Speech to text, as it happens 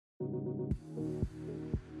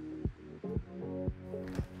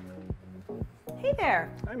Hey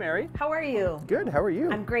there. Hi, Mary. How are you? Good, how are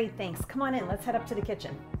you? I'm great, thanks. Come on in, let's head up to the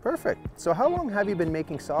kitchen. Perfect. So how long have you been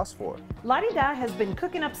making sauce for? Lottie Da has been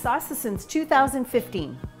cooking up sauces since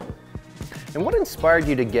 2015. And what inspired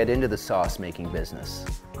you to get into the sauce making business?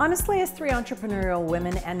 Honestly, as three entrepreneurial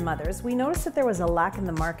women and mothers, we noticed that there was a lack in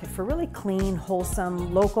the market for really clean,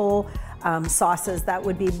 wholesome, local sauces that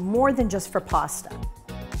would be more than just for pasta.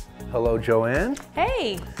 Hello, Joanne.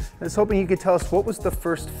 Hey! I was hoping you could tell us what was the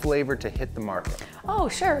first flavor to hit the market. Oh,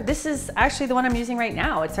 sure. This is actually the one I'm using right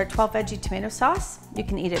now. It's our 12 veggie tomato sauce. You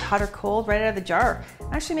can eat it hot or cold right out of the jar.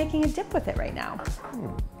 I'm actually making a dip with it right now.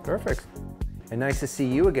 Perfect. And nice to see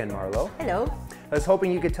you again, Marlo. Hello. I was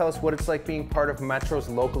hoping you could tell us what it's like being part of Metro's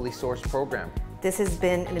locally sourced program. This has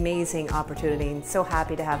been an amazing opportunity, and so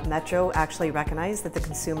happy to have Metro actually recognize that the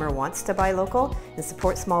consumer wants to buy local and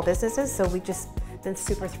support small businesses, so we've just been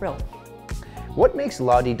super thrilled. What makes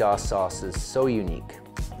Lottie Da sauces so unique?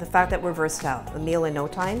 The fact that we're versatile, a meal in no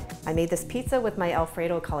time. I made this pizza with my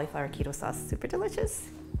Alfredo cauliflower keto sauce. Super delicious.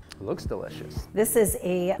 It looks delicious. This is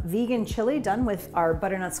a vegan chili done with our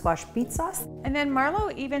butternut squash beet sauce. And then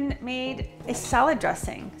Marlo even made a salad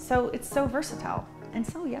dressing. So it's so versatile and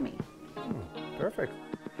so yummy. Perfect.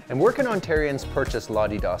 And where can Ontarians purchase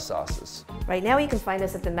Lottie Da sauces? Right now you can find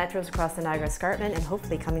us at the Metros across the Niagara Escarpment, and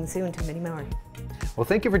hopefully coming soon to many more. Well,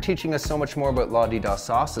 thank you for teaching us so much more about Lottie Da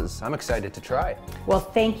sauces. I'm excited to try. Well,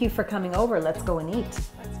 thank you for coming over. Let's go and eat.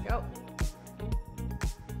 Let's go.